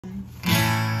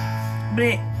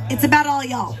but it's about all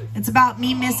y'all. It's about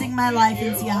me missing my life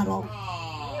in Seattle.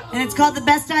 And it's called The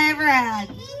Best I Ever Had.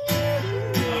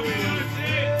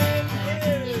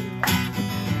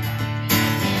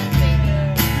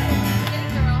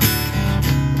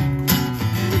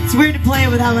 It's weird to play it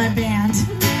without my band.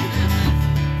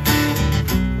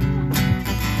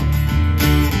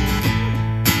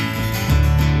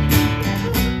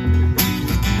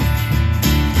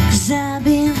 I've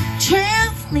been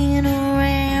traveling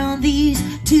around these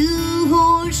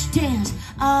two-horse towns,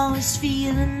 always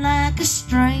feeling like a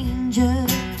stranger.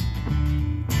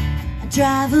 I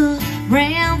drive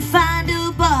around, find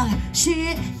a bar,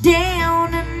 sit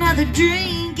down, another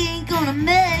drink ain't gonna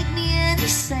make me any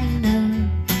saner.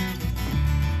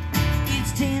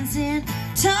 It's dancing,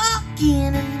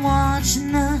 talking, and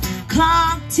watching the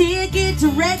clock ticket,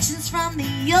 directions from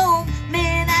the old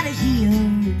man out of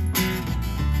here.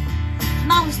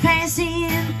 I'm always passing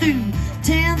through,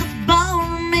 tell the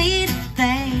barmaid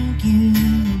thank you.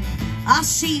 I'll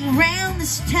see you around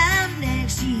this time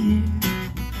next year.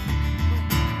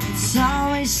 It's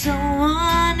always so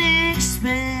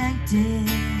unexpected.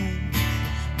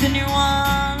 Then your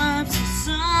wallet so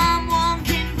someone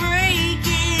can break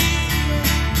it.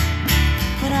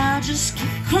 But I'll just keep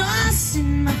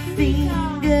crossing my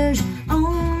fingers.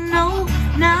 Oh no,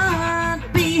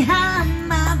 not behind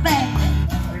my back.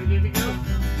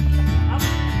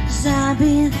 I've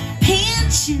been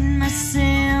pinching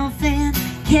myself and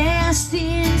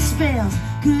casting spells,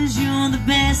 'cause you're the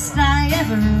best I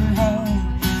ever had.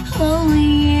 Oh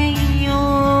yeah,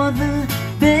 you're the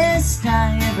best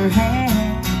I ever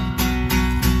had.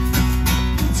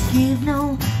 To give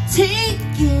no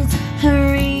tickets,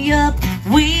 hurry up,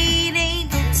 wait,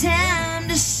 ain't no time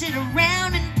to sit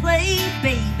around and play,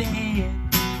 baby.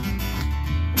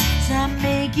 So I'm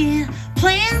making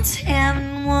plans,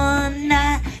 having one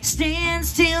night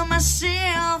stands, tell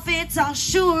myself it's all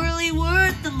surely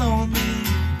worth the lonely.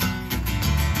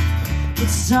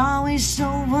 It's always so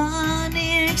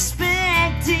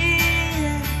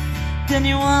unexpected. Then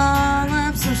you wall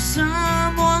up so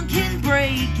someone can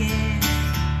break it.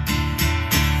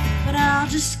 But I'll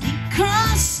just keep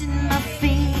crossing my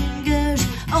fingers.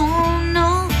 Oh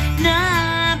no,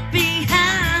 not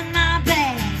behind my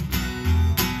back.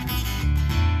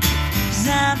 'Cause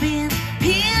I've been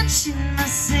pinching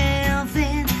myself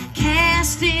and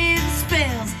casting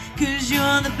spells, 'cause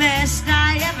you're the best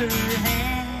I ever had.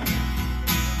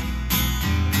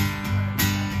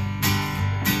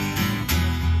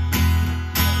 Yeah,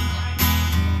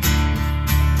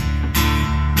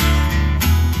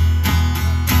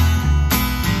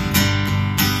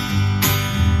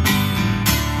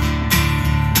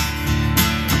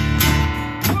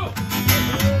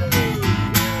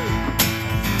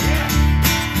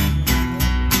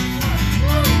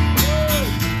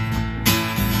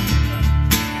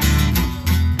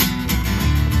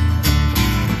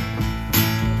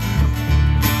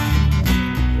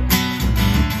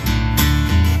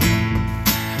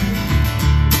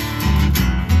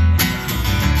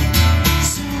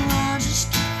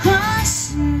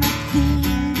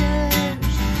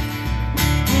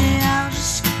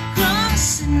 I just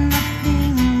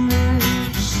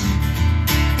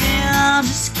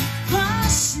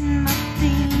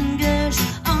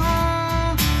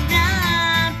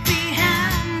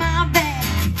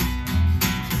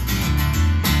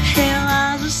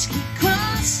keep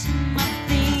crossing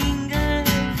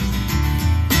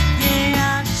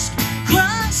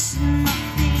my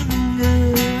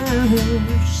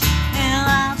fingers.